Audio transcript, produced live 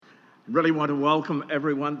Really want to welcome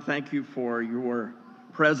everyone. Thank you for your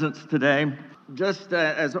presence today. Just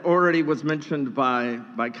as already was mentioned by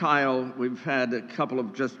Kyle, we've had a couple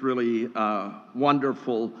of just really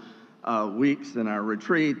wonderful weeks in our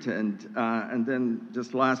retreat, and then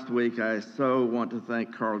just last week, I so want to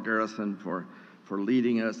thank Carl Garrison for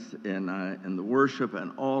leading us in the worship,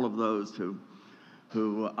 and all of those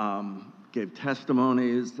who gave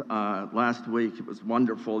testimonies last week. It was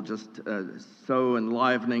wonderful, just so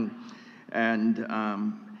enlivening, and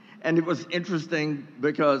it was interesting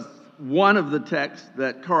because one of the texts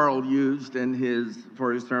that Carl used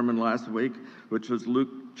for his sermon last week, which was Luke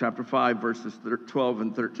chapter 5, verses 12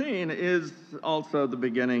 and 13, is also the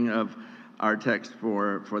beginning of our text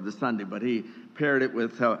for the Sunday. But he paired it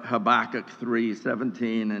with Habakkuk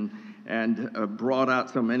 3:17 and brought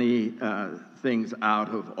out so many things out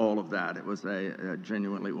of all of that. It was a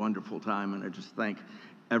genuinely wonderful time, and I just thank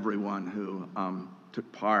everyone who took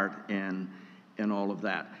part in all of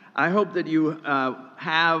that. I hope that you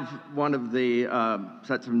have one of the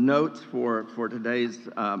sets of notes for today's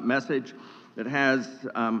message that has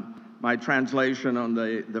my translation on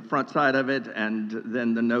the front side of it, and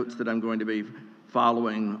then the notes that I'm going to be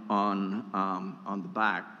following on the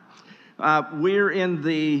back.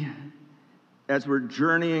 As we're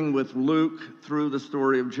journeying with Luke through the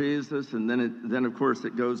story of Jesus, and then of course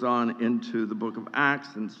it goes on into the book of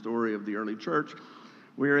Acts and the story of the early church.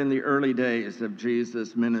 We're in the early days of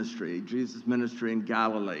Jesus' ministry in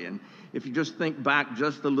Galilee. And if you just think back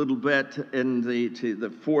just a little bit to the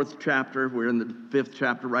fourth chapter, we're in the fifth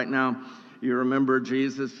chapter right now. You remember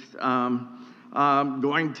Jesus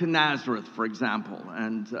going to Nazareth, for example,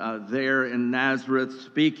 and there in Nazareth,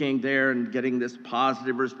 speaking there and getting this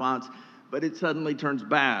positive response. But it suddenly turns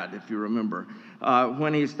bad, if you remember,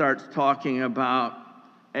 when he starts talking about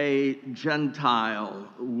a Gentile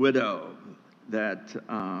widow that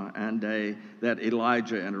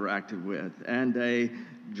Elijah interacted with, and a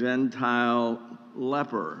Gentile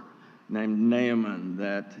leper named Naaman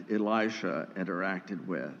that Elisha interacted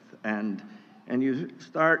with. And you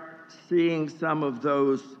start seeing some of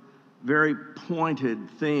those very pointed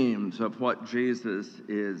themes of what Jesus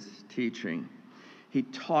is teaching. He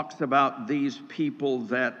talks about these people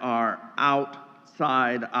that are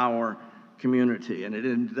outside our community. And it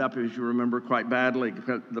ended up, as you remember, quite badly,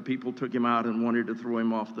 because the people took him out and wanted to throw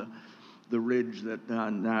him off the ridge that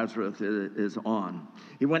Nazareth is on.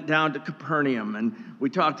 He went down to Capernaum, and we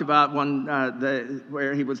talked about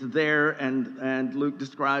where he was there, and Luke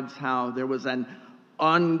describes how there was an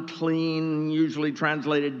unclean, usually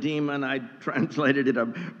translated demon. I translated it a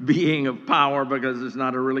being of power because it's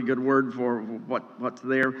not a really good word for what's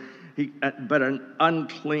there. But an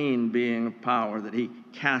unclean being of power that he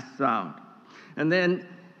casts out. And then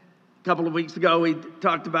a couple of weeks ago, we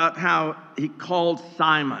talked about how he called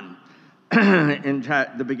Simon in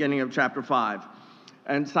the beginning of chapter 5.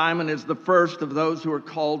 And Simon is the first of those who are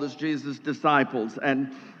called as Jesus' disciples.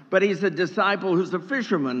 But he's a disciple who's a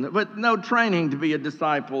fisherman with no training to be a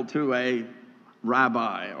disciple to a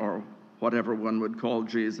rabbi or whatever one would call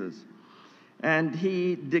Jesus. And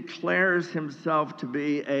he declares himself to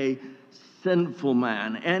be a sinful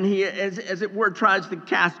man. And he, as it were, tries to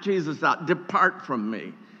cast Jesus out. Depart from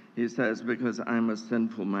me, he says, because I'm a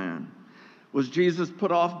sinful man. Was Jesus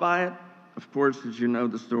put off by it? Of course, as you know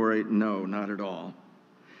the story, no, not at all.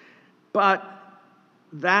 But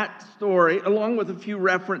that story, along with a few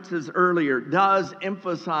references earlier, does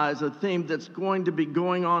emphasize a theme that's going to be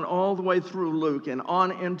going on all the way through Luke and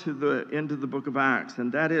on into the book of Acts,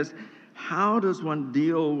 and that is, how does one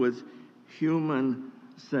deal with human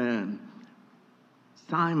sin?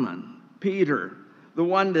 Simon, Peter, the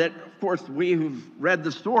one that, of course, we who've read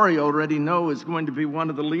the story already know is going to be one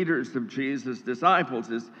of the leaders of Jesus'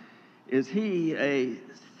 disciples, is he a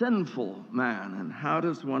sinful man? And how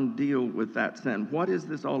does one deal with that sin? What is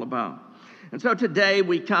this all about? And so today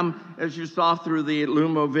we come, as you saw through the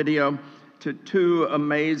Lumo video, to two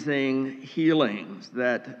amazing healings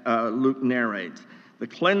that Luke narrates. The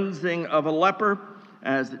cleansing of a leper,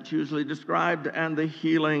 as it's usually described, and the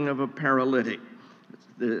healing of a paralytic.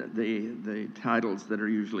 The titles that are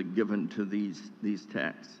usually given to these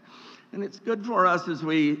texts. And it's good for us as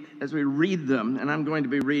we read them, and I'm going to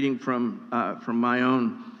be reading from my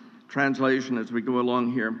own translation as we go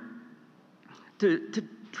along here, to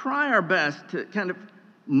try our best to kind of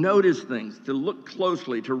notice things, to look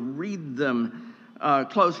closely, to read them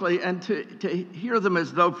closely, and to hear them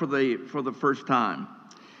as though for the first time.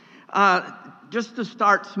 Just to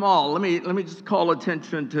start small, let me just call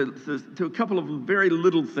attention to a couple of very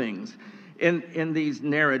little things in these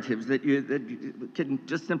narratives that you can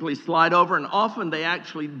just simply slide over, and often they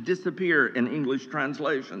actually disappear in English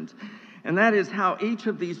translations. And that is how each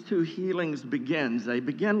of these two healings begins. They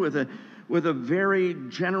begin with a very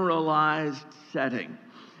generalized setting.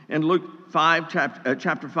 In Luke 5,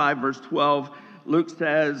 chapter 5, verse 12, Luke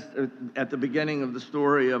says at the beginning of the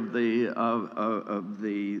story of the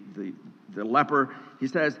leper, he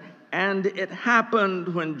says, "And it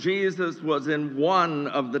happened when Jesus was in one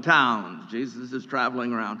of the towns." Jesus is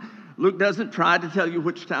traveling around. Luke doesn't try to tell you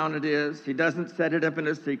which town it is. He doesn't set it up in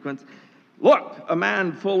a sequence. "Look, a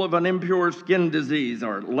man full of an impure skin disease,"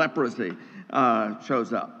 or leprosy,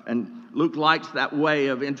 shows up. And Luke likes that way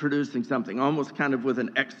of introducing something, almost kind of with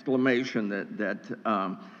an exclamation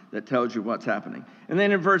that tells you what's happening. And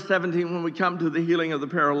then in verse 17, when we come to the healing of the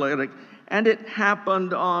paralytic, "And it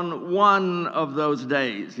happened on one of those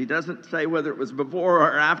days." He doesn't say whether it was before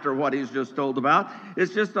or after what he's just told about.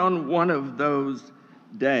 It's just on one of those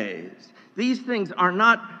days. These things are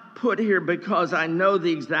not put here because I know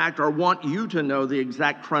the exact or want you to know the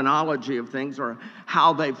exact chronology of things or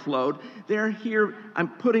how they flowed. They're here, I'm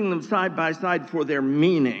putting them side by side for their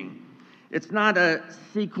meaning. It's not a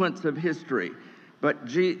sequence of history, but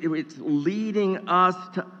it's leading us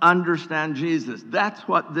to understand Jesus. That's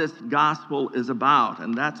what this gospel is about,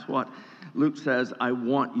 and that's what Luke says, I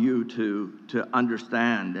want you to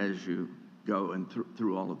understand as you go and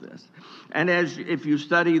through all of this. And if you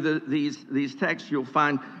study these texts, you'll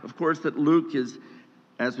find, of course, that Luke is,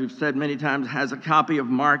 as we've said many times, has a copy of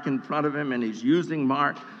Mark in front of him, and he's using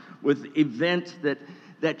Mark with events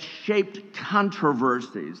that shaped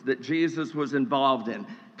controversies that Jesus was involved in.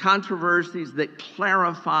 Controversies that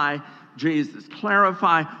clarify Jesus,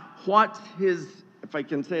 clarify what's his, if I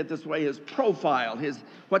can say it this way, his profile,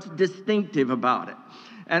 what's distinctive about it.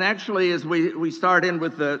 And actually, as we start in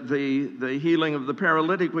with the healing of the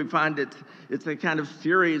paralytic, we find it's a kind of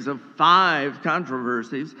series of 5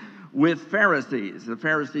 controversies with Pharisees. The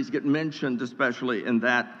Pharisees get mentioned especially in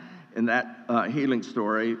that healing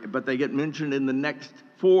story, but they get mentioned in the next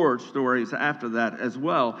 4 stories after that as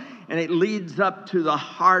well. And it leads up to the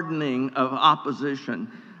hardening of opposition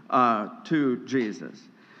to Jesus.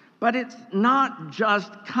 But it's not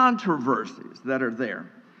just controversies that are there.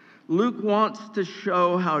 Luke wants to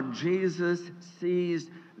show how Jesus sees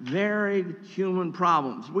varied human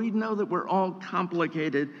problems. We know that we're all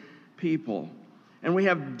complicated people, and we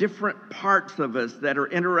have different parts of us that are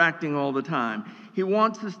interacting all the time. He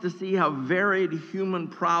wants us to see how varied human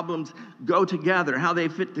problems go together, how they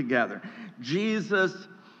fit together. Jesus,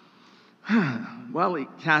 well, he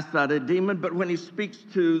casts out a demon, but when he speaks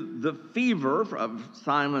to the fever of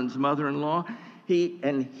Simon's mother-in-law,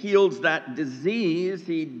 and heals that disease,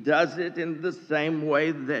 he does it in the same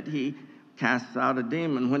way that he casts out a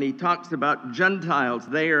demon. When he talks about Gentiles,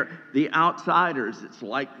 they are the outsiders. It's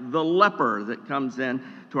like the leper that comes in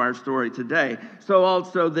to our story today. So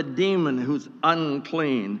also the demon who's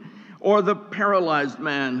unclean, or the paralyzed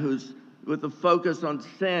man who's with a focus on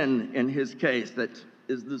sin in his case that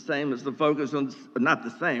is the same as the focus on, not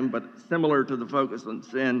the same, but similar to the focus on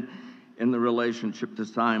sin in the relationship to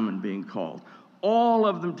Simon being called. All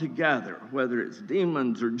of them together, whether it's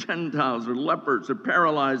demons or Gentiles or lepers or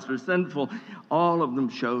paralyzed or sinful, all of them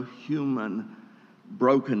show human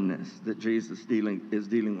brokenness that Jesus is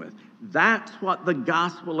dealing with. That's what the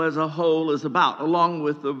gospel as a whole is about, along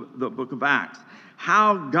with the book of Acts.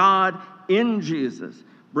 How God in Jesus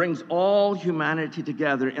brings all humanity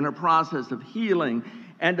together in a process of healing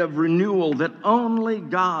and of renewal that only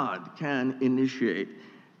God can initiate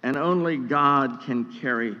and only God can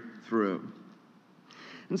carry through.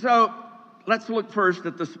 And so let's look first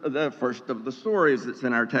at the first of the stories that's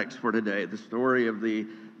in our text for today, the story of the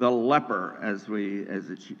leper, as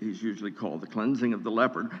he's usually called, the cleansing of the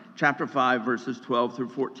leper, chapter 5, verses 12 through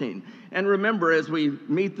 14. And remember, as we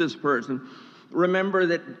meet this person, remember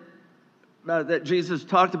that Jesus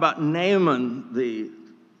talked about Naaman, the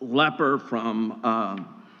leper from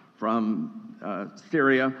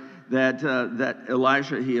Syria, that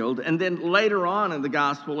Elisha healed. And then later on in the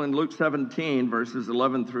gospel, in Luke 17, verses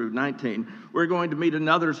 11 through 19, we're going to meet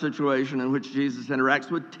another situation in which Jesus interacts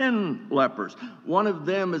with 10 lepers. One of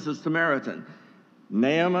them is a Samaritan.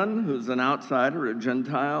 Naaman, who's an outsider, a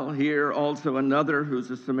Gentile. Here also another who's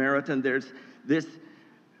a Samaritan. There's this,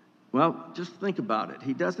 well, just think about it.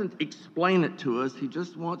 He doesn't explain it to us. He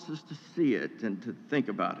just wants us to see it and to think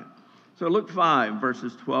about it. So Luke 5,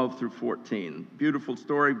 verses 12 through 14. Beautiful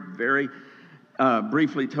story, very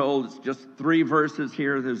briefly told. It's just 3 verses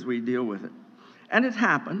here as we deal with it. And it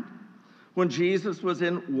happened when Jesus was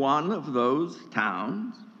in one of those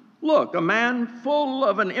towns Look, a man full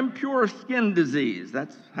of an impure skin disease.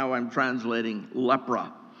 That's how I'm translating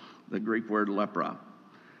lepra, the Greek word lepra.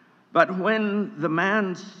 But when the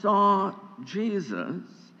man saw Jesus,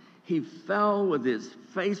 he fell with his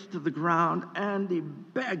face to the ground and he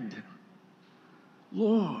begged,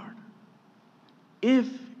 Lord, if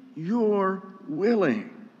you're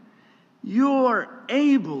willing, you're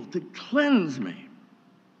able to cleanse me.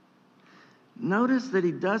 Notice that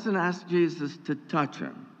he doesn't ask Jesus to touch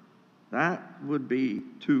him. That would be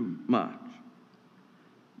too much.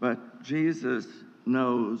 But Jesus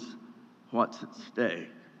knows what's at stake.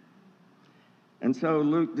 And so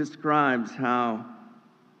Luke describes how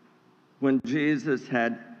when Jesus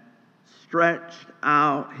had stretched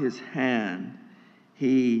out his hand,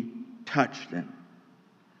 he touched him,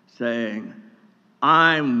 saying,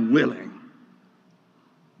 I'm willing,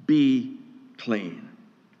 be clean.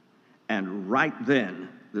 And right then,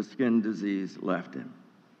 the skin disease left him.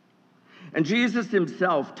 And Jesus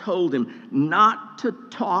himself told him not to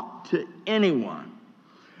talk to anyone,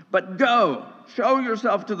 but go, show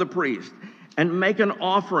yourself to the priest, and make an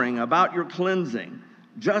offering about your cleansing,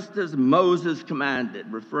 just as Moses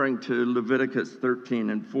commanded, referring to Leviticus 13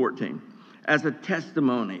 and 14, as a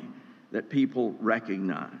testimony that people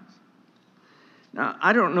recognize. Now,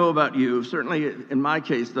 I don't know about you, certainly in my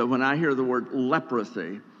case, though, when I hear the word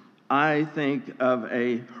leprosy, I think of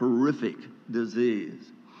a horrific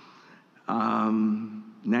disease.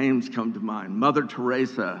 Names come to mind. Mother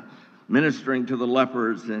Teresa ministering to the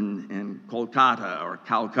lepers in Kolkata, or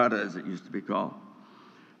Calcutta as it used to be called.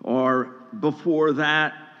 Or before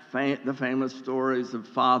that, the famous stories of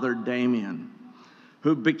Father Damien,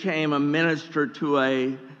 who became a minister to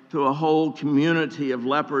a whole community of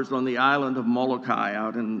lepers on the island of Molokai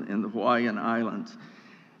out in the Hawaiian Islands.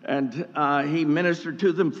 And he ministered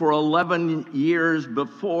to them for 11 years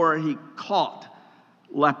before he caught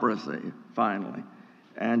leprosy, finally.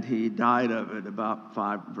 And he died of it about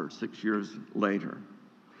 5 or 6 years later.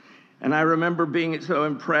 And I remember being so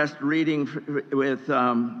impressed reading with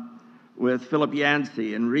Philip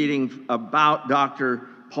Yancey and reading about Dr.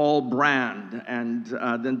 Paul Brand, and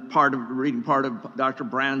then reading part of Dr.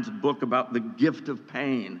 Brand's book about the gift of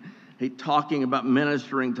pain. He talking about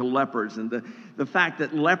ministering to lepers, and the fact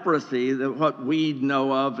that leprosy, what we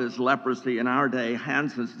know of as leprosy in our day,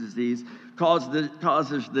 Hansen's disease,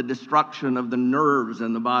 causes the destruction of the nerves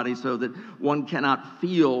in the body so that one cannot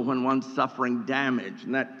feel when one's suffering damage.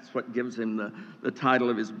 And that's what gives him the title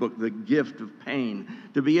of his book, The Gift of Pain.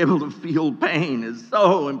 To be able to feel pain is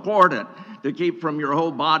so important to keep from your whole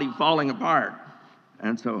body falling apart,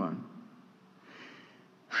 and so on.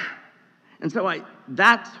 And so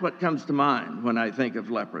that's what comes to mind when I think of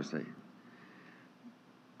leprosy.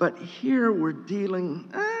 But here we're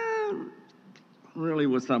dealing really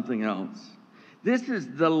with something else. This is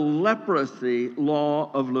the leprosy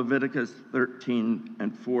law of Leviticus 13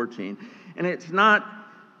 and 14. And it's not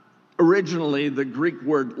originally the Greek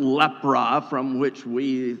word lepra, from which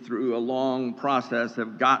we, through a long process,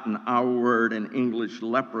 have gotten our word in English,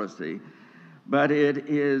 leprosy. But it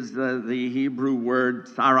is the Hebrew word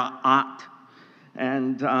sara'at.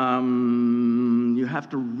 And you have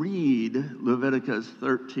to read Leviticus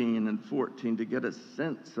 13 and 14 to get a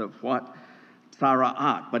sense of what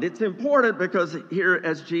sara'at. But it's important because here,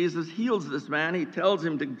 as Jesus heals this man, he tells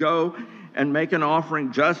him to go and make an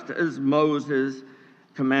offering just as Moses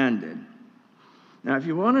commanded. Now, if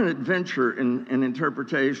you want an adventure in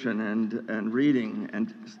interpretation and reading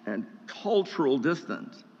and cultural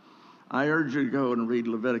distance, I urge you to go and read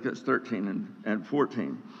Leviticus 13 and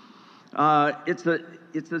 14. It's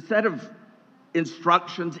a set of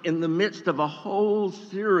instructions in the midst of a whole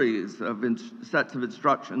series of sets of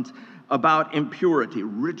instructions about impurity,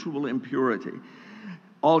 ritual impurity.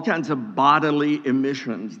 All kinds of bodily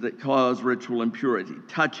emissions that cause ritual impurity,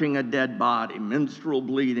 touching a dead body, menstrual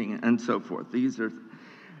bleeding, and so forth.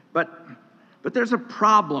 But there's a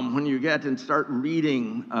problem when you get and start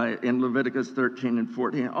reading in Leviticus 13 and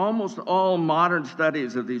 14. Almost all modern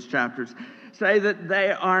studies of these chapters say that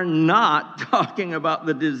they are not talking about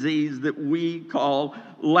the disease that we call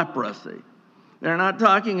leprosy. They're not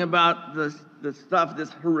talking about this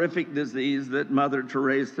horrific disease that Mother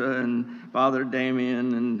Teresa and Father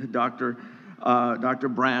Damien and Dr.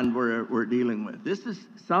 Brand were dealing with. This is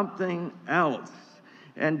something else.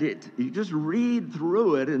 And you just read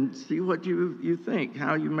through it and see what you think,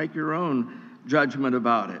 how you make your own judgment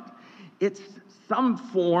about it. It's some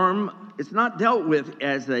form, it's not dealt with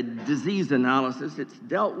as a disease analysis, it's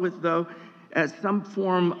dealt with, though, as some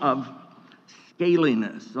form of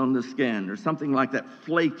scaliness on the skin or something like that,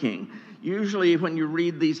 flaking. Usually when you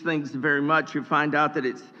read these things very much, you find out that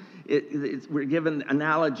We're given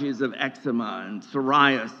analogies of eczema and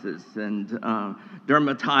psoriasis and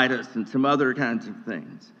dermatitis and some other kinds of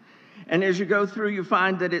things. And as you go through, you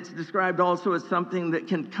find that it's described also as something that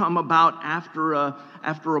can come about after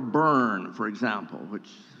a burn, for example, which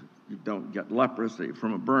you don't get leprosy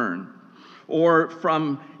from a burn, or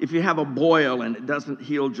from if you have a boil and it doesn't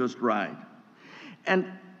heal just right. And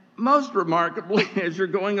most remarkably, as you're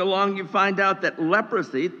going along, you find out that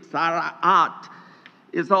leprosy, tzara'at,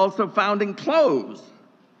 is also found in clothes.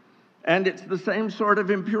 And it's the same sort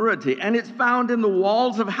of impurity. And it's found in the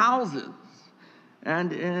walls of houses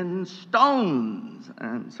and in stones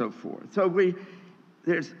and so forth. So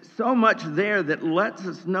there's so much there that lets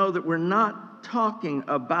us know that we're not talking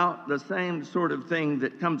about the same sort of thing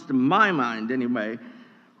that comes to my mind anyway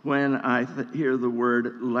when I hear the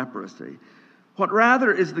word leprosy. What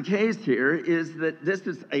rather is the case here is that this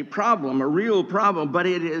is a problem, a real problem, but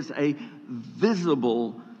it is a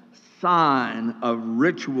visible sign of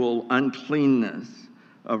ritual uncleanness,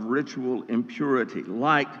 of ritual impurity,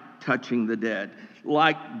 like touching the dead,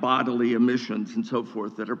 like bodily emissions and so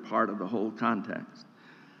forth that are part of the whole context.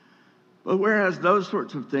 But whereas those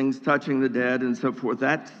sorts of things, touching the dead and so forth,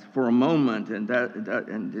 that's for a moment and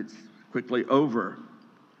it's quickly over.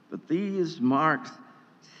 But these marks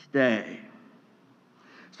stay.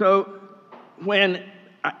 So when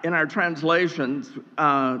in our translations,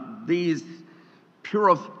 these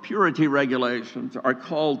purity regulations are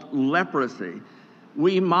called leprosy,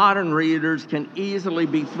 we modern readers can easily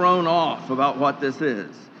be thrown off about what this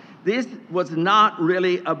is. This was not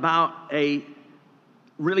really about a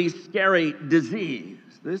really scary disease.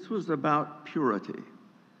 This was about purity.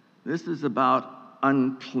 This is about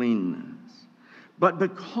uncleanness. But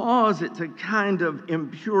because it's a kind of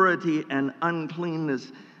impurity and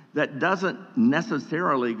uncleanness that doesn't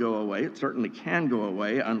necessarily go away, it certainly can go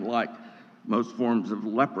away, unlike most forms of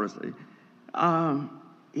leprosy,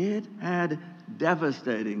 it had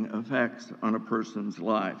devastating effects on a person's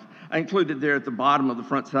life. I included there at the bottom of the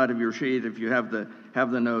front side of your sheet, if you have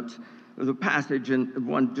the notes, the passage in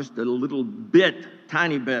one, just a little bit,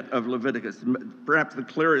 tiny bit of Leviticus, perhaps the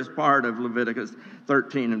clearest part of Leviticus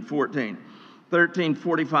 13 and 14. 13,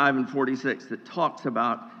 45, and 46 that talks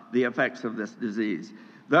about the effects of this disease.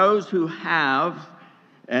 Those who have,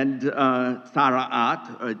 and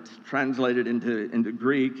tzara'at, it's translated into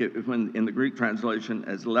Greek, in the Greek translation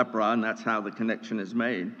as lepra, and that's how the connection is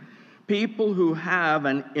made. People who have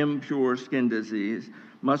an impure skin disease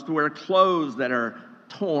must wear clothes that are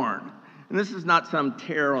torn. And this is not some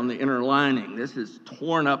tear on the inner lining. This is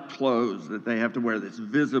torn up clothes that they have to wear that's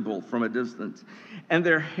visible from a distance. And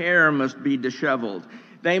their hair must be disheveled.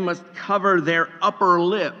 They must cover their upper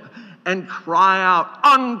lip and cry out,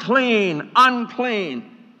 "Unclean, unclean."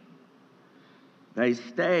 They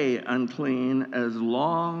stay unclean as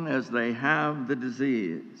long as they have the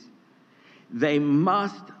disease. They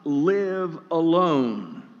must live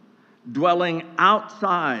alone, dwelling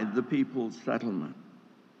outside the people's settlement.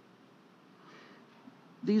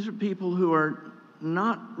 These are people who are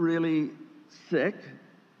not really sick.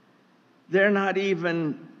 They're not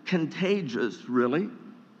even contagious, really,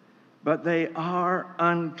 but they are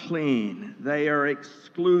unclean. They are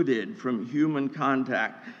excluded from human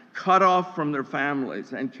contact, cut off from their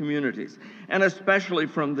families and communities, and especially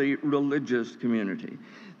from the religious community.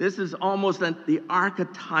 This is almost the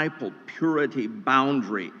archetypal purity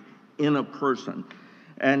boundary in a person.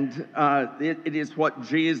 And it is what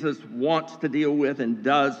Jesus wants to deal with and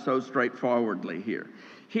does so straightforwardly here.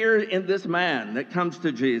 Here in this man that comes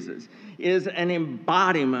to Jesus is an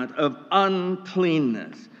embodiment of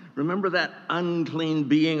uncleanness. Remember that unclean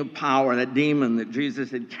being of power, that demon that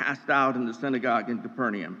Jesus had cast out in the synagogue in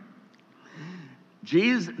Capernaum.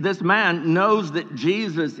 This man knows that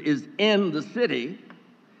Jesus is in the city.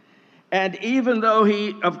 And even though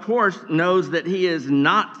he, of course, knows that he is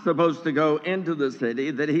not supposed to go into the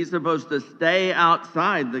city, that he's supposed to stay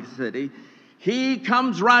outside the city, he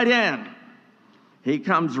comes right in. He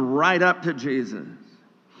comes right up to Jesus.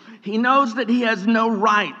 He knows that he has no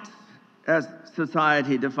rights, as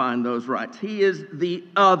society defined those rights. He is the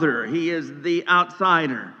other. He is the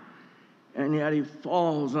outsider. And yet he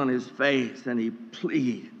falls on his face and he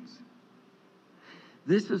pleads.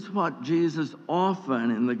 This is what Jesus often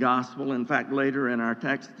in the gospel, in fact later in our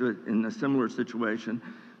text in a similar situation,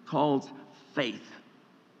 calls faith.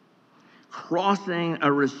 Crossing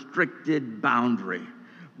a restricted boundary,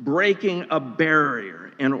 breaking a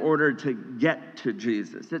barrier in order to get to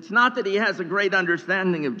Jesus. It's not that he has a great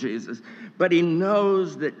understanding of Jesus, but he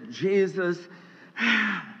knows that Jesus,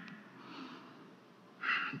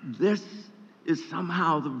 this is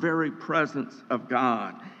somehow the very presence of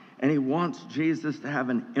God. and he wants Jesus to have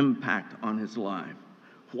an impact on his life,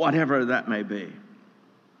 whatever that may be.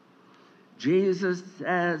 Jesus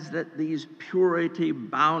says that these purity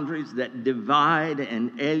boundaries that divide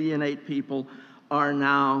and alienate people are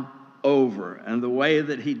now over. And the way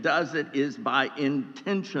that he does it is by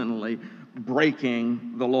intentionally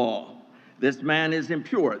breaking the law. This man is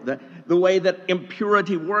impure. The way that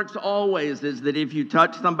impurity works always is that if you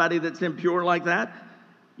touch somebody that's impure like that,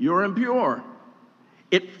 you're impure.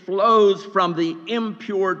 It flows from the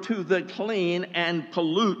impure to the clean and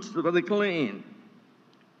pollutes the clean.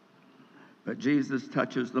 But Jesus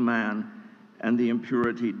touches the man, and the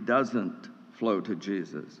impurity doesn't flow to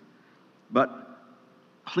Jesus. But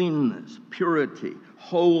cleanness, purity,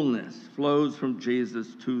 wholeness flows from Jesus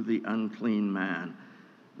to the unclean man.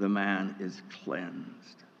 The man is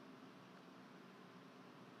cleansed.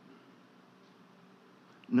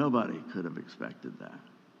 Nobody could have expected that.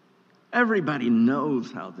 Everybody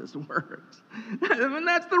knows how this works. I mean,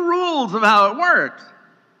 that's the rules of how it works.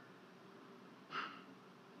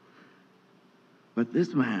 But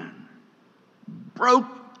this man broke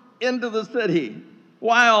into the city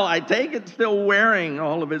while, I take it, still wearing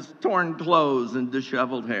all of his torn clothes and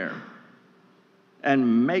disheveled hair,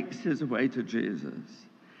 and makes his way to Jesus.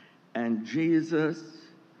 And Jesus,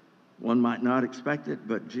 one might not expect it,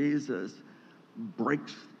 but Jesus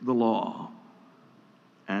breaks the law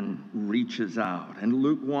and reaches out. And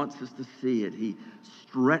Luke wants us to see it. He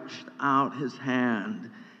stretched out his hand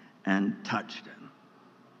and touched him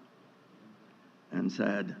and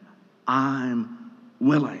said, I'm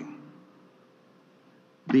willing.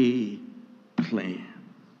 Be clean.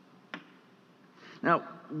 Now,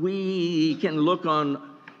 we can look on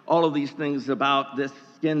all of these things about this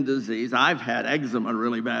skin disease. I've had eczema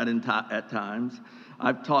really bad at times.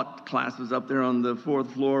 I've taught classes up there on the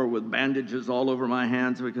 4th floor with bandages all over my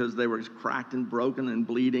hands because they were cracked and broken and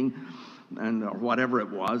bleeding, and or whatever it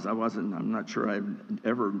was. I'm not sure I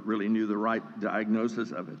ever really knew the right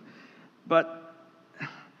diagnosis of it. But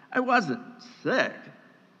I wasn't sick.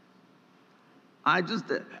 I just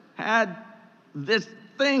had this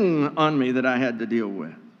thing on me that I had to deal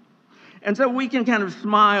with. And so we can kind of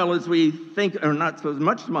smile as we think, or not so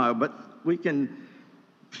much smile, but we can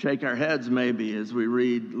shake our heads maybe as we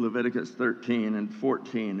read Leviticus 13 and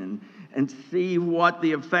 14 and see what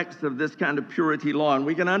the effects of this kind of purity law, and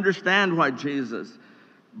we can understand why Jesus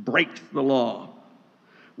breaks the law.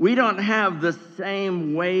 We don't have the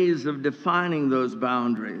same ways of defining those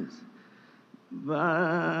boundaries,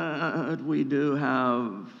 but we do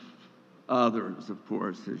have others, of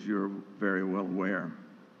course, as you're very well aware.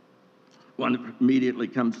 One that immediately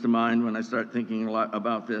comes to mind when I start thinking a lot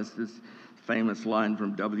about this is a famous line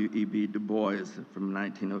from W.E.B. Du Bois from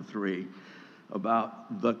 1903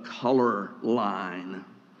 about the color line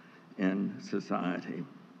in society.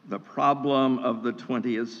 The problem of the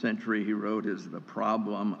 20th century, he wrote, is the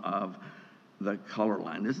problem of the color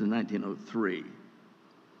line. This is 1903.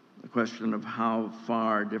 The question of how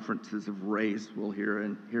far differences of race will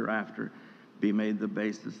hereafter be made the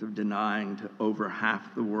basis of denying to over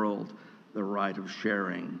half the world the right of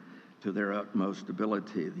sharing to their utmost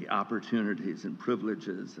ability the opportunities and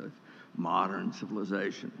privileges of modern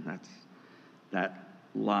civilization. That's that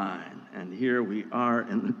line. And here we are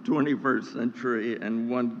in the 21st century, and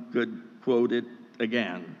one could quote it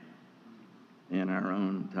again in our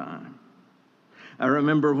own time. I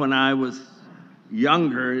remember when I was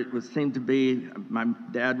younger, it seemed to be, my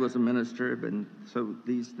dad was a minister, and so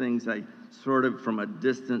these things I sort of from a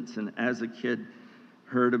distance, and as a kid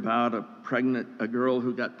heard about a girl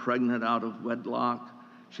who got pregnant out of wedlock.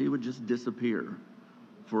 She would just disappear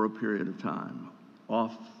for a period of time,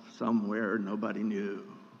 off somewhere nobody knew,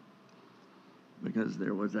 because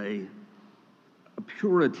there was a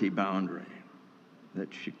purity boundary that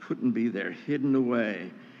she couldn't be there, hidden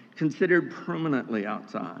away, considered permanently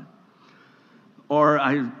outside. Or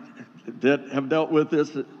I have dealt with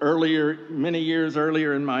this earlier, many years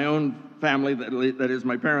earlier in my own family, that is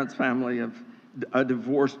my parents' family, of a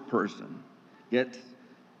divorced person gets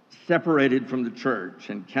separated from the church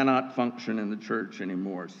and cannot function in the church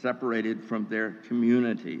anymore, separated from their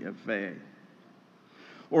community of faith.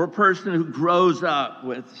 Or a person who grows up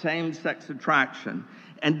with same-sex attraction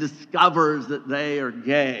and discovers that they are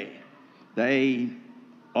gay. They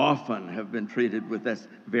often have been treated with this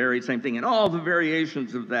very same thing, and all the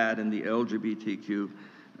variations of that in the LGBTQ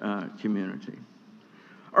community.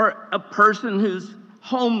 Or a person who's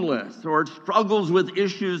homeless or struggles with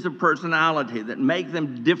issues of personality that make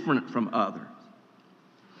them different from others.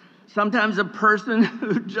 Sometimes a person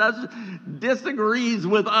who just disagrees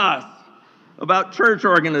with us about church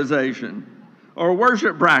organization or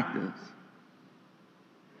worship practice.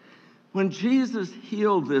 When Jesus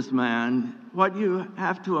healed this man, what you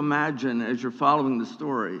have to imagine as you're following the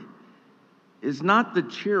story is not the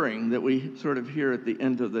cheering that we sort of hear at the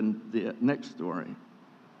end of the next story,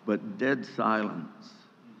 but dead silence.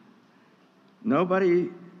 Nobody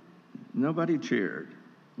cheered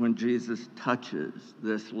when Jesus touches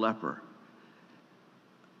this leper.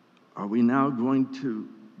 Are we now going to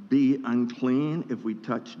be unclean if we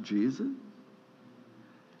touch Jesus?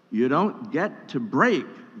 You don't get to break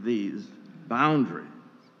these boundaries,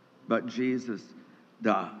 but Jesus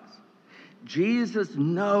does. Jesus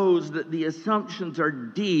knows that the assumptions are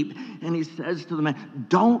deep, and he says to the man,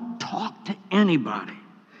 don't talk to anybody.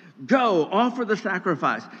 Go, offer the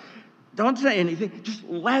sacrifice. Don't say anything. Just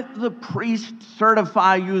let the priest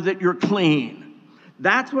certify you that you're clean.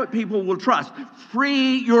 That's what people will trust.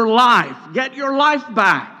 Free your life. Get your life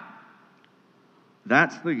back.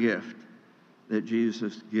 That's the gift that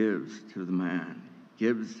Jesus gives to the man.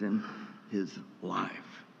 Gives him his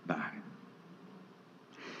life back.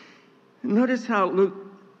 Notice how Luke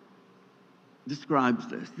describes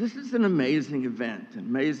this. This is an amazing event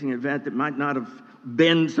that might not have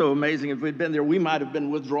been so amazing if we'd been there. We might have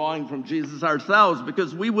been withdrawing from Jesus ourselves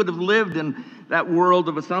because we would have lived in that world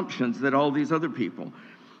of assumptions that all these other people.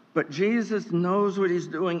 But Jesus knows what he's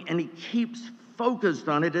doing, and he keeps focused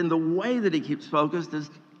on it. And the way that he keeps focused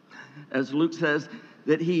is, as Luke says,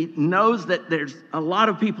 that he knows that there's a lot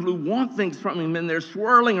of people who want things from him, and they're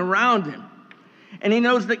swirling around him. And he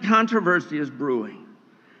knows that controversy is brewing.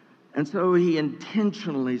 And so he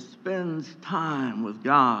intentionally spends time with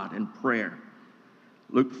God in prayer.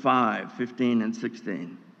 Luke 5:15 and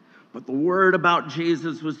 16. But the word about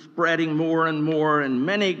Jesus was spreading more and more, and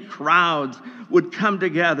many crowds would come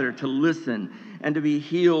together to listen and to be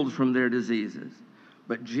healed from their diseases.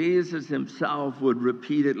 But Jesus himself would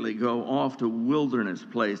repeatedly go off to wilderness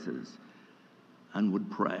places and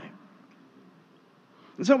would pray.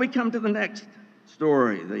 And so we come to the next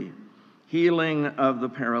story, the healing of the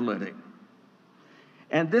paralytic.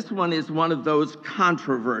 And this one is one of those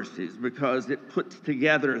controversies because it puts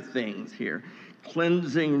together things here.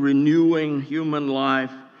 Cleansing, renewing human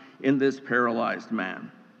life in this paralyzed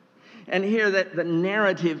man. And here that the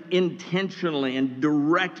narrative intentionally and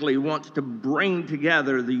directly wants to bring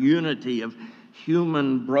together the unity of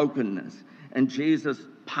human brokenness and Jesus'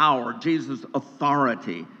 power, Jesus'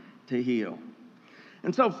 authority to heal.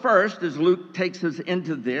 And so first, as Luke takes us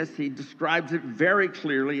into this, he describes it very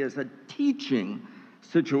clearly as a teaching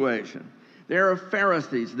situation. There are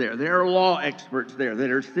Pharisees there. There are law experts there that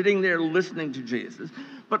are sitting there listening to Jesus.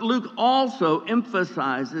 But Luke also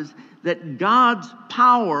emphasizes that God's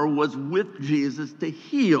power was with Jesus to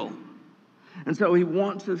heal. And so he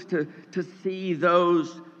wants us to see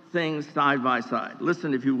those things side by side.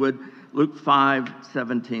 Listen, if you would, Luke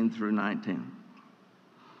 5:17 through 19.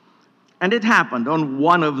 And it happened on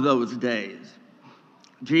one of those days.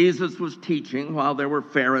 Jesus was teaching while there were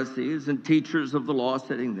Pharisees and teachers of the law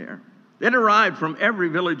sitting there. They'd arrived from every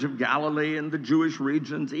village of Galilee and the Jewish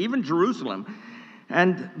regions, even Jerusalem.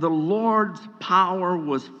 And the Lord's power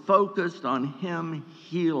was focused on him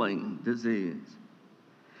healing disease.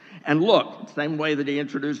 And look, same way that he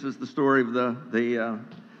introduces the story of the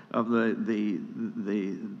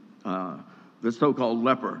so-called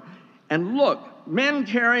leper. And look, men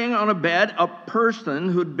carrying on a bed a person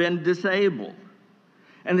who'd been disabled.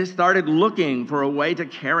 And they started looking for a way to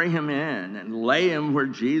carry him in and lay him where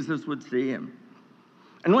Jesus would see him.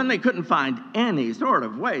 And when they couldn't find any sort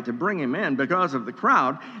of way to bring him in because of the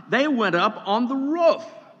crowd, they went up on the roof.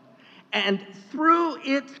 And through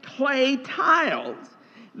its clay tiles,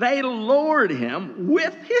 they lowered him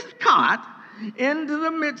with his cot into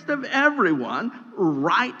the midst of everyone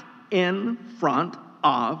right in front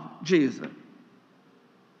of Jesus.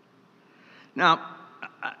 Now,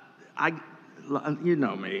 you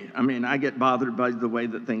know me. I mean, I get bothered by the way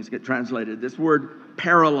that things get translated. This word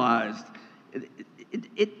paralyzed,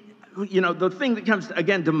 the thing that comes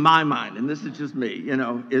again to my mind, and this is just me,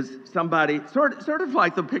 is somebody sort of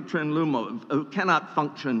like the picture in Lumo, who cannot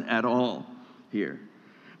function at all here.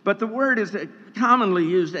 But the word is commonly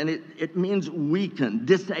used, and it means weakened,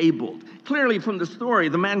 disabled. Clearly from the story,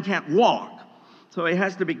 the man can't walk. So he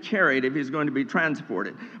has to be carried if he's going to be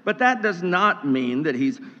transported. But that does not mean that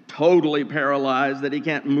he's totally paralyzed, that he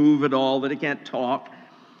can't move at all, that he can't talk.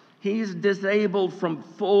 He's disabled from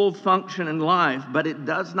full function in life, but it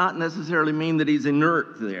does not necessarily mean that he's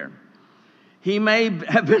inert there. He may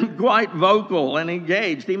have been quite vocal and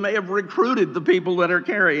engaged. He may have recruited the people that are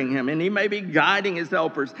carrying him, and he may be guiding his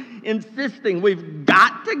helpers, insisting we've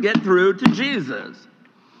got to get through to Jesus,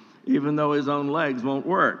 even though his own legs won't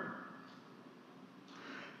work.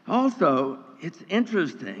 Also, it's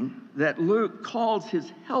interesting that Luke calls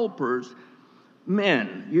his helpers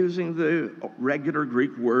men, using the regular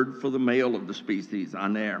Greek word for the male of the species,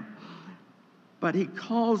 aner. But he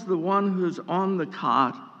calls the one who's on the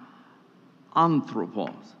cot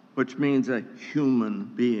anthropos, which means a human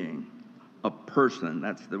being, a person.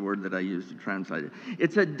 That's the word that I use to translate it.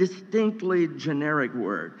 It's a distinctly generic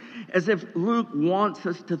word, as if Luke wants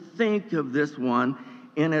us to think of this one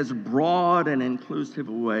in as broad and inclusive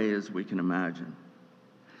a way as we can imagine.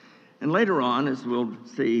 And later on, as we'll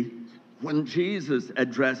see, when Jesus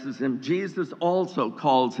addresses him, Jesus also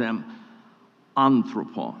calls him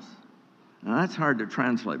anthropos. Now that's hard to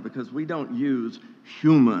translate because we don't use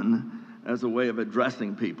human as a way of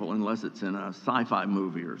addressing people unless it's in a sci-fi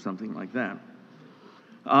movie or something like that.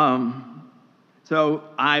 So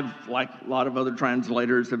I've, like a lot of other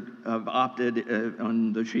translators, have opted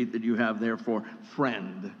on the sheet that you have there for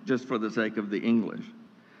friend, just for the sake of the English.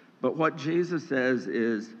 But what Jesus says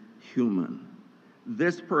is human.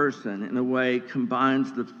 This person, in a way,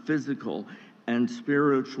 combines the physical and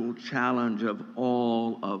spiritual challenge of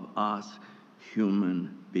all of us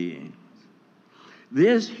human beings.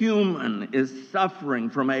 This human is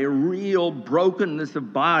suffering from a real brokenness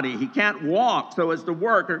of body. He can't walk so as to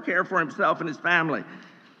work or care for himself and his family.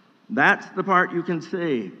 That's the part you can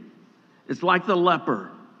see. It's like the leper,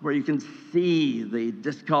 where you can see the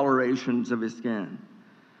discolorations of his skin.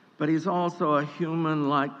 But he's also a human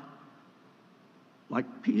like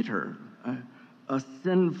Peter, a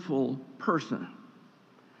sinful person.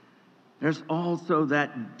 There's also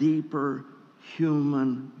that deeper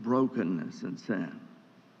human brokenness and sin.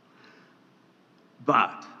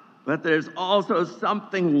 But there's also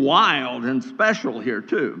something wild and special here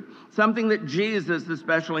too, something that Jesus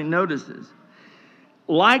especially notices.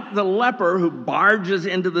 Like the leper who barges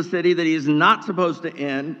into the city that he's not supposed to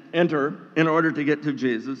enter in order to get to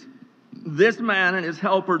Jesus, this man and his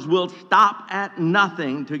helpers will stop at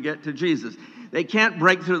nothing to get to Jesus. They can't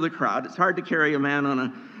break through the crowd. It's hard to carry a man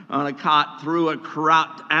on a cot through a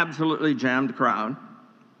crowd, absolutely jammed crowd.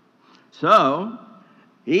 So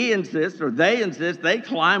he insists, or they insist, they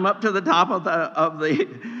climb up to the top of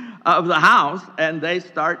the house and they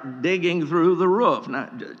start digging through the roof. Now,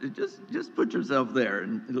 just put yourself there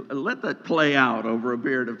and let that play out over a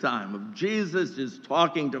period of time. Jesus is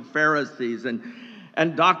talking to Pharisees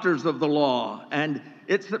and doctors of the law, and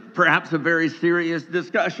it's perhaps a very serious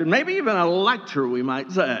discussion, maybe even a lecture, we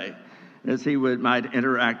might say, as he might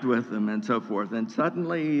interact with them and so forth. And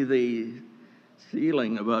suddenly the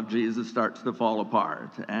ceiling above Jesus starts to fall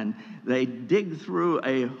apart, and they dig through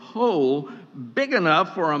a hole big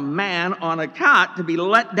enough for a man on a cot to be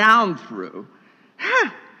let down through.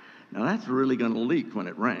 Now that's really going to leak when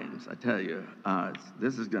it rains, I tell you.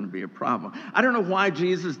 This is going to be a problem. I don't know why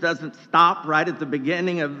Jesus doesn't stop right at the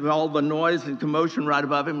beginning of all the noise and commotion right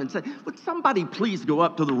above him and say, would somebody please go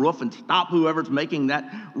up to the roof and stop whoever's making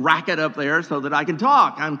that racket up there so that I can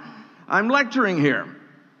talk? I'm lecturing here.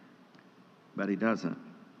 But he doesn't.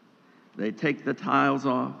 They take the tiles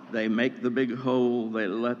off, they make the big hole, they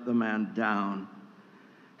let the man down.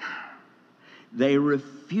 They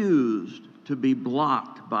refused to be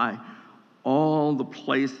blocked by all the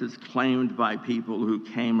places claimed by people who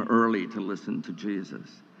came early to listen to Jesus.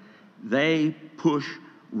 They push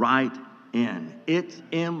right in. It's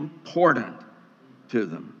important to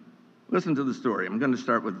them. Listen to the story. I'm going to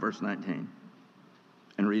start with verse 19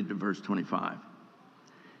 and read to verse 25.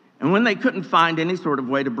 And when they couldn't find any sort of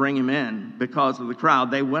way to bring him in because of the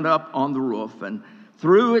crowd, they went up on the roof, and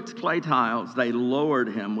through its clay tiles, they lowered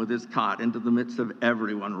him with his cot into the midst of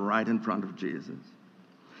everyone right in front of Jesus.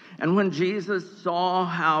 And when Jesus saw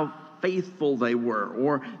how faithful they were,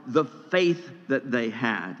 or the faith that they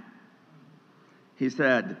had, he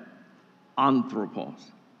said, anthropos,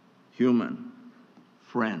 human,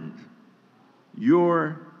 friend,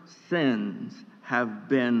 your sins have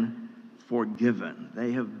been forgiven.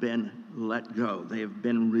 They have been let go. They have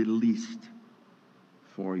been released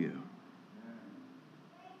for you.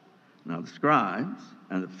 Now the scribes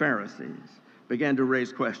and the Pharisees began to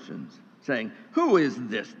raise questions, saying, who is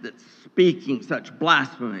this that's speaking such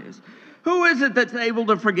blasphemies? Who is it that's able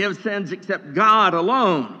to forgive sins except God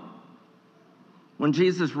alone? When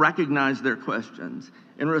Jesus recognized their questions,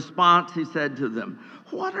 in response he said to them,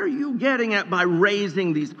 what are you getting at by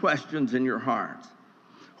raising these questions in your hearts?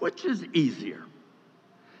 Which is easier,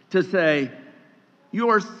 to say,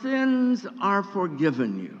 your sins are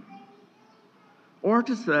forgiven you, or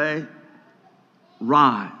to say,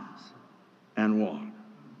 rise and walk?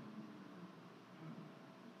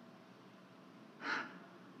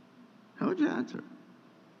 How would you answer?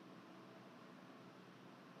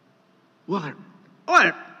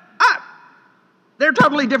 They're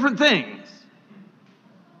totally different things.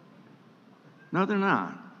 No, they're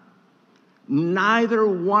not. Neither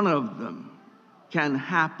one of them can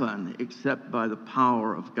happen except by the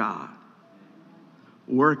power of God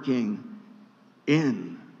working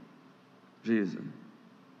in Jesus.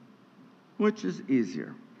 Which is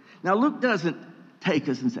easier? Now, Luke doesn't take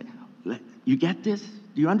us and say, you get this?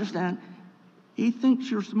 Do you understand? He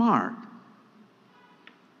thinks you're smart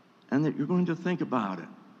and that you're going to think about it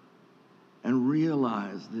and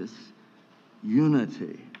realize this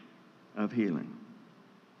unity of healing.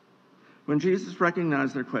 When Jesus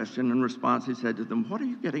recognized their question in response, he said to them, what are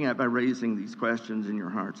you getting at by raising these questions in your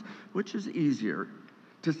hearts? Which is easier,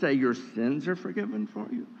 to say your sins are forgiven for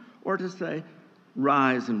you, or to say,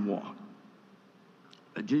 rise and walk?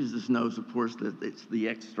 Jesus knows, of course, that it's the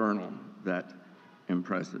external that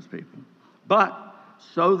impresses people. But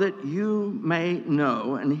so that you may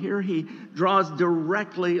know, and here he draws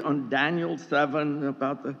directly on Daniel 7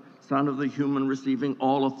 about the Son of the Human receiving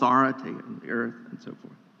all authority on the earth and so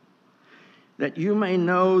forth. That you may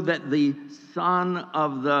know that the Son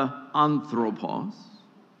of the Anthropos,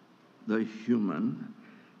 the human,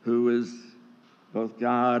 who is both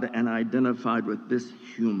God and identified with this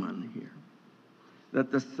human here,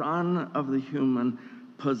 that the Son of the human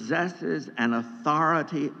possesses an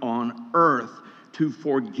authority on earth to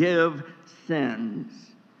forgive sins.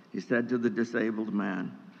 He said to the disabled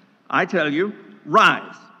man, I tell you,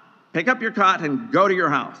 rise, pick up your cot and go to your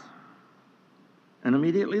house. And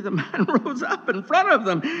immediately the man rose up in front of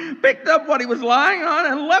them, picked up what he was lying on,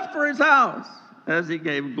 and left for his house as he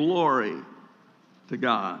gave glory to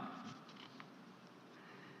God.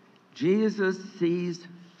 Jesus sees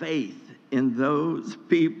faith in those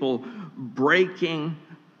people breaking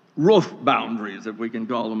roof boundaries, if we can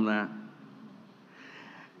call them that.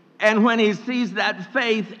 And when he sees that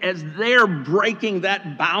faith as they're breaking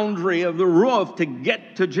that boundary of the roof to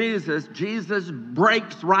get to Jesus, Jesus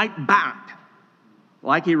breaks right back,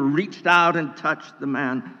 like he reached out and touched the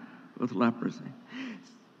man with leprosy.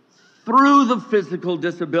 Through the physical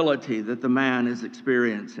disability that the man is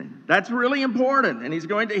experiencing. That's really important, and he's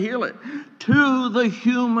going to heal it. To the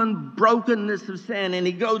human brokenness of sin, and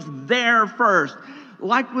he goes there first,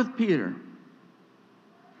 like with Peter.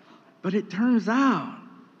 But it turns out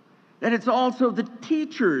that it's also the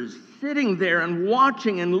teachers sitting there and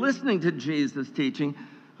watching and listening to Jesus teaching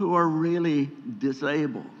who are really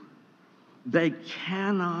disabled. They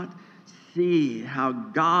cannot see how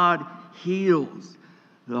God heals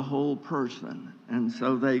the whole person, and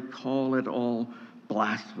so they call it all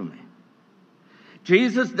blasphemy.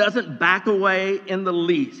 Jesus doesn't back away in the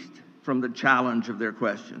least from the challenge of their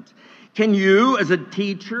questions. Can you, as a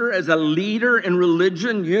teacher, as a leader in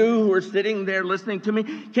religion, you who are sitting there listening to me,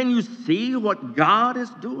 can you see what God is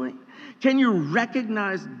doing? Can you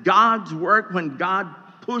recognize God's work when God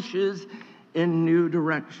pushes in new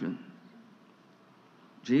directions?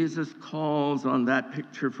 Jesus calls on that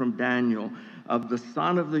picture from Daniel of the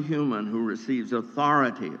Son of the human who receives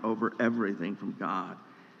authority over everything from God.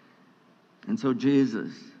 And so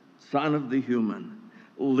Jesus, Son of the human,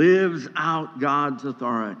 lives out God's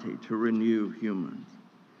authority to renew humans.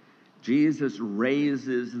 Jesus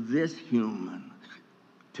raises this human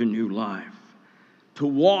to new life, to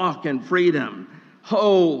walk in freedom,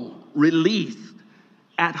 whole, released,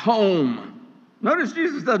 at home. Notice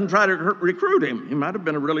Jesus doesn't try to recruit him. He might have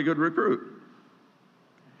been a really good recruit.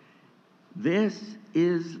 This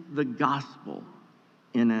is the gospel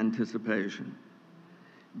in anticipation.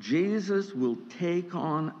 Jesus will take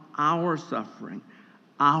on our suffering,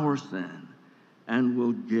 our sin, and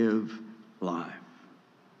will give life.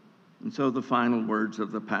 And so the final words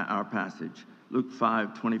of our passage, Luke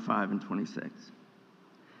 5:25 and 26.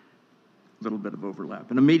 A little bit of overlap.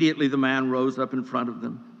 And immediately the man rose up in front of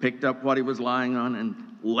them, picked up what he was lying on, and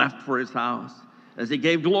left for his house as he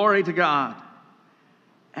gave glory to God.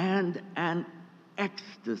 And an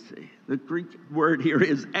ecstasy, the Greek word here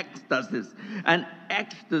is ecstasis, an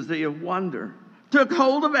ecstasy of wonder, took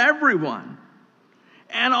hold of everyone.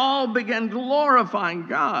 And all began glorifying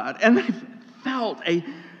God. And they felt a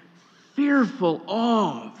fearful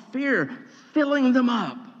awe, fear filling them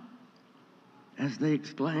up as they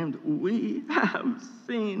exclaimed, we have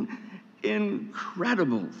seen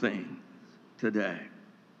incredible things today.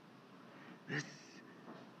 This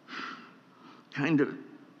kind of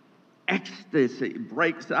ecstasy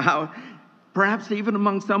breaks out, perhaps even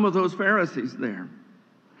among some of those Pharisees there.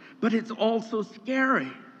 But it's also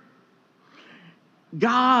scary.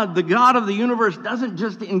 God, the God of the universe, doesn't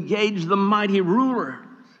just engage the mighty rulers.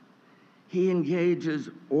 He engages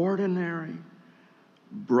ordinary,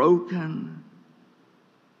 broken,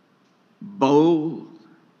 bold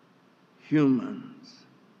humans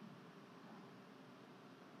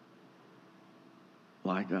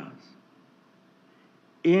like us.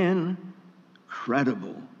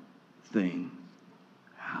 Incredible things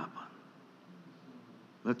happen.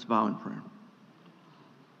 Let's bow in prayer.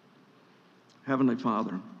 Heavenly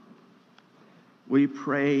Father, we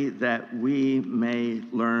pray that we may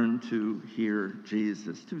learn to hear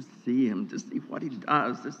Jesus, to see him, to see what he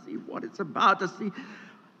does, to see what it's about, to see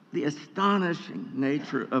the astonishing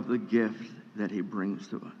nature of the gift that he brings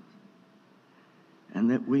to us. And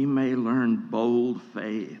that we may learn bold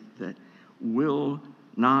faith that will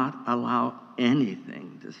not allow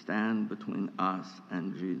anything to stand between us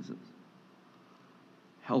and Jesus.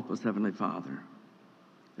 Help us, Heavenly Father,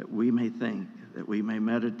 that we may think, that we may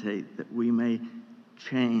meditate, that we may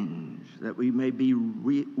change, that we may be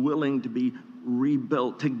willing to be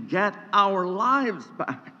rebuilt, to get our lives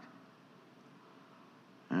back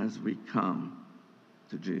as we come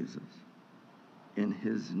to Jesus. In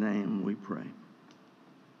his name we pray.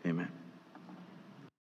 Amen.